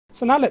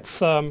So now let's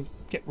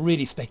get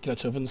really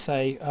speculative and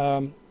say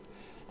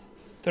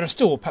there are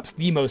still perhaps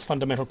the most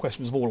fundamental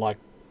questions of all, like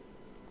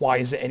why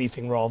is there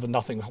anything rather than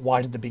nothing?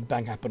 Why did the Big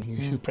Bang happen?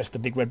 Who pressed the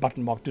big red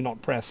button mark, do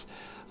not press?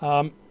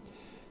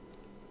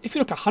 If you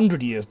look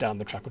 100 years down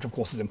the track, which of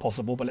course is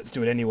impossible, but let's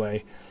do it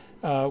anyway,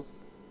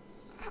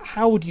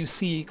 how would you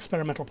see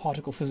experimental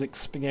particle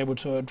physics being able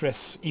to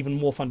address even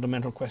more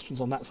fundamental questions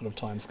on that sort of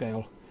time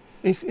scale?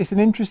 It's an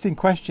interesting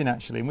question,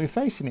 actually, and we're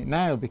facing it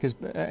now because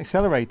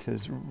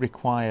accelerators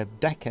require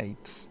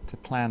decades to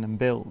plan and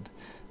build.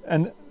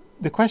 And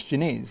the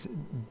question is,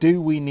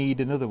 do we need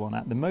another one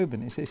at the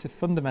moment? It's a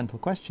fundamental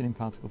question in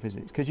particle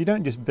physics, because you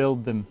don't just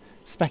build them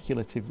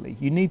speculatively.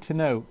 You need to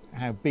know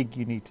how big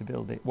you need to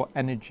build it, what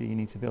energy you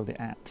need to build it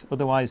at.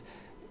 Otherwise,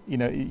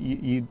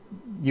 you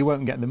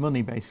won't get the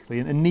money, basically,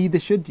 and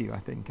neither should you, I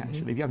think,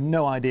 actually, if you have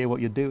no idea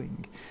what you're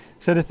doing.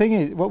 So the thing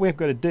is, what we've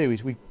got to do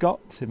is we've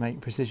got to make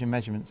precision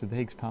measurements of the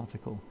Higgs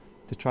particle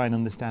to try and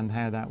understand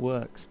how that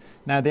works.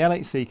 Now, the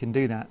LHC can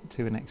do that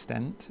to an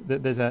extent.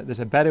 There's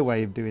a better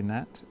way of doing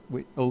that,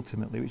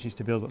 ultimately, which is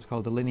to build what's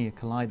called a linear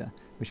collider,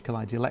 which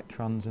collides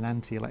electrons and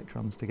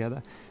anti-electrons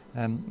together,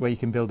 where you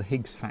can build a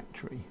Higgs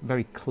factory, a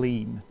very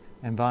clean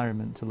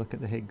environment to look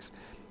at the Higgs.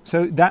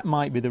 So that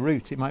might be the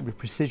route. It might be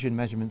precision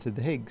measurements of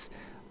the Higgs.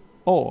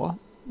 Or,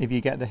 if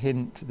you get the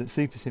hint that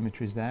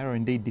supersymmetry is there, or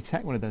indeed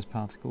detect one of those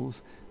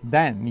particles,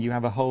 then you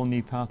have a whole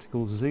new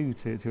particle zoo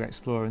to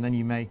explore, and then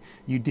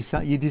you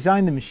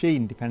design the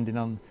machine depending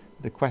on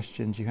the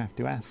questions you have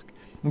to ask.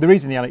 And the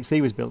reason the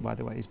LHC was built, by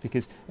the way, is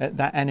because at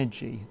that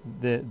energy,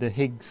 the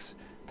Higgs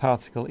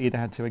particle either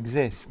had to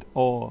exist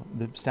or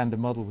the standard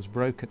model was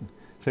broken.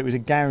 So it was a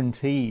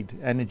guaranteed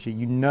energy.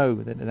 You know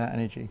that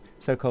energy,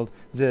 it's called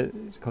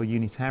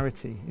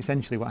unitarity.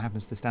 Essentially what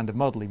happens to the standard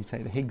model if you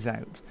take the Higgs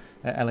out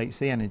at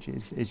LHC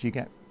energies is you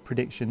get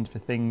predictions for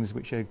things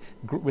which are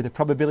with a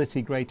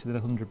probability greater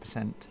than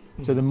 100%.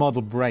 So the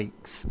model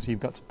breaks, so you've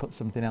got to put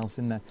something else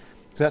in there.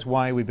 So that's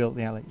why we built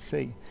the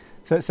LHC.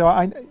 So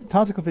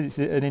particle physics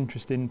is an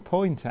interesting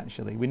point,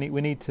 actually. We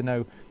need to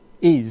know,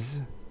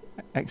 is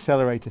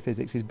accelerator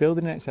physics, is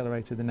building an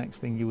accelerator the next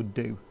thing you would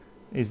do?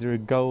 Is there a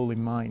goal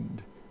in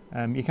mind?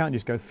 You can't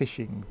just go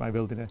fishing by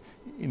building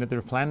there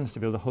are plans to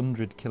build a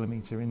 100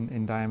 kilometre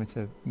in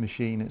diameter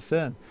machine at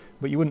CERN,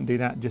 but you wouldn't do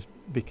that just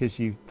because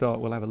you thought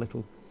we'll have a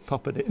little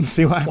pop at it and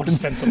see what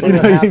happens.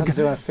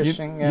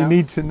 You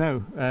need to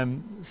know.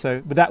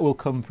 But that will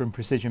come from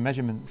precision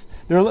measurements.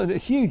 There are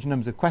huge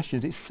numbers of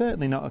questions. It's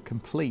certainly not a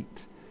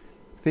complete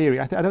theory.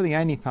 I don't think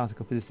any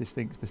particle physicist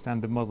thinks the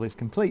standard model is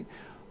complete,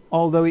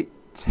 although it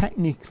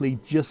technically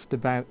just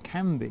about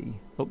can be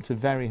up to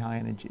very high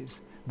energies.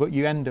 But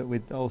you end up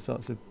with all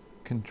sorts of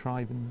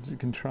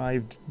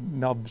contrived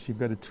knobs you've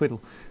got to twiddle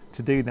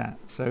to do that.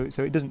 So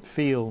it doesn't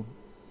feel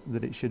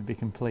that it should be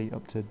complete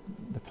up to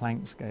the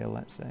Planck scale,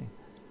 let's say.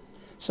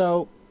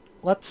 So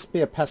let's be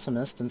a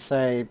pessimist and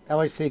say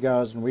LHC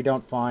goes and we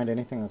don't find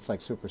anything that's like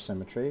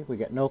supersymmetry. We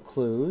get no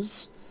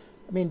clues.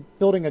 I mean,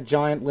 building a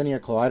giant linear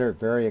collider is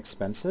very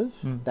expensive.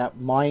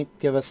 That might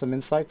give us some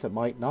insights, it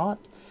might not.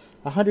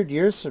 100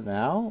 years from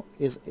now,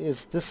 is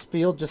this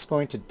field just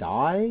going to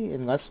die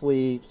unless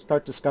we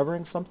start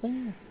discovering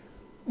something?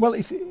 Well,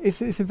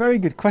 it's a very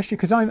good question,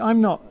 because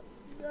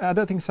I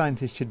don't think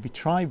scientists should be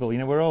tribal.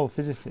 We're all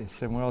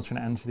physicists and we're all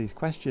trying to answer these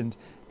questions.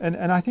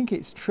 And I think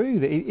it's true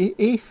that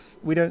if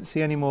we don't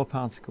see any more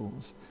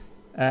particles,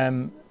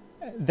 then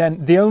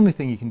the only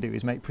thing you can do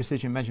is make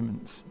precision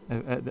measurements,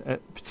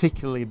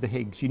 particularly of the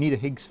Higgs. You need a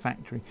Higgs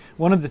factory.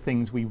 One of the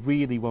things we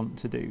really want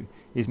to do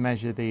is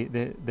measure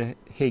the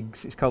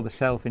Higgs. It's called the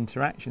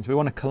self-interaction. So we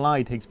want to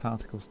collide Higgs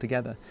particles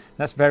together.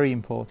 That's very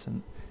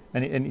important.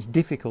 And it's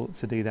difficult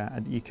to do that.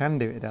 And you can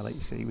do it at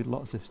LHC with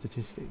lots of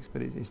statistics,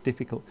 but it's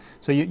difficult.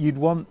 So you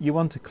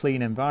want a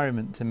clean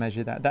environment to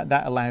measure that.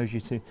 That allows you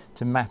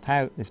to map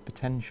out this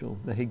potential,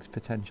 the Higgs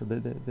potential,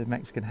 the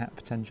Mexican hat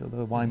potential,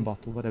 the wine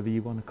bottle, whatever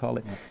you want to call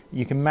it. Yeah.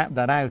 You can map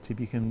that out if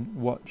you can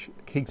watch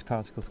Higgs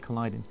particles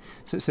colliding.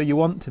 So you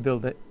want to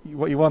build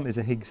what you want is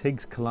a Higgs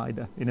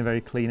collider in a very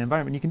clean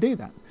environment. You can do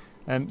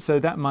that. So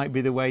that might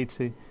be the way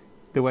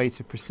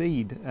to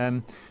proceed.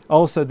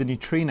 Also, the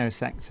neutrino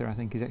sector, I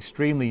think, is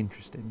extremely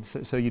interesting.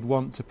 So you'd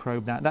want to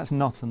probe that. That's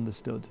not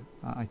understood,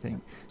 I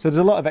think. So there's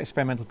a lot of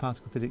experimental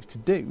particle physics to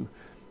do,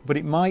 but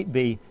it might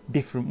be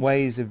different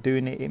ways of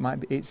doing it. It might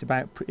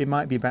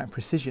be about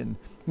precision,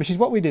 which is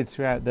what we did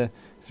throughout the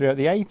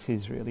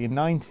 80s, really, and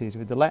 90s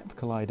with the LEP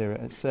collider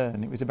at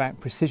CERN. It was about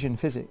precision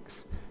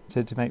physics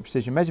to make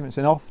precision measurements,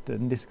 and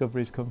often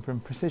discoveries come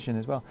from precision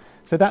as well.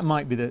 So that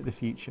might be the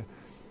future.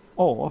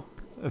 Or,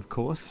 of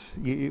course,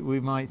 we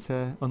might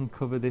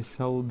uncover this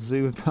whole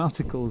zoo of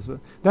particles.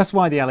 That's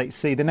why the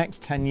LHC, the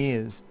next 10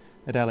 years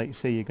at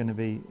LHC are going to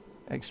be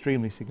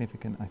extremely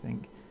significant, I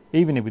think.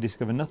 Even if we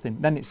discover nothing,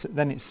 then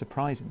it's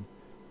surprising.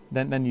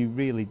 Then you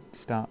really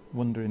start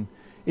wondering.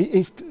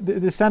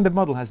 The standard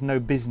model has no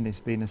business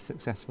being as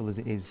successful as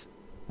it is.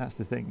 That's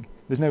the thing.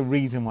 There's no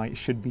reason why it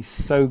should be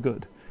so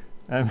good.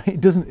 It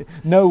doesn't.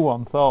 No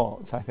one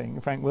thought. I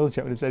think Frank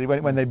Wilczek would have said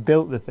when they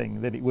built the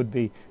thing that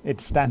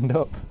it'd stand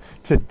up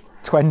to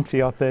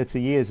 20 or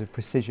 30 years of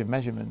precision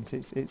measurement.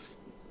 It's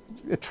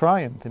a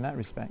triumph in that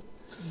respect.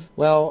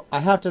 Well, I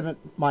have to admit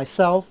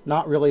myself,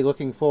 not really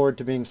looking forward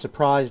to being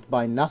surprised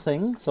by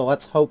nothing, so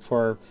let's hope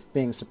for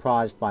being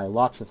surprised by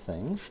lots of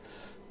things.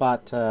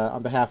 But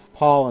on behalf of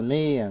Paul and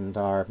me and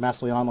our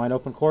Massively Online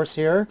Open course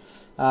here,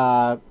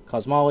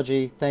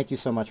 Cosmology, thank you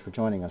so much for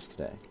joining us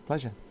today.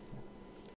 Pleasure.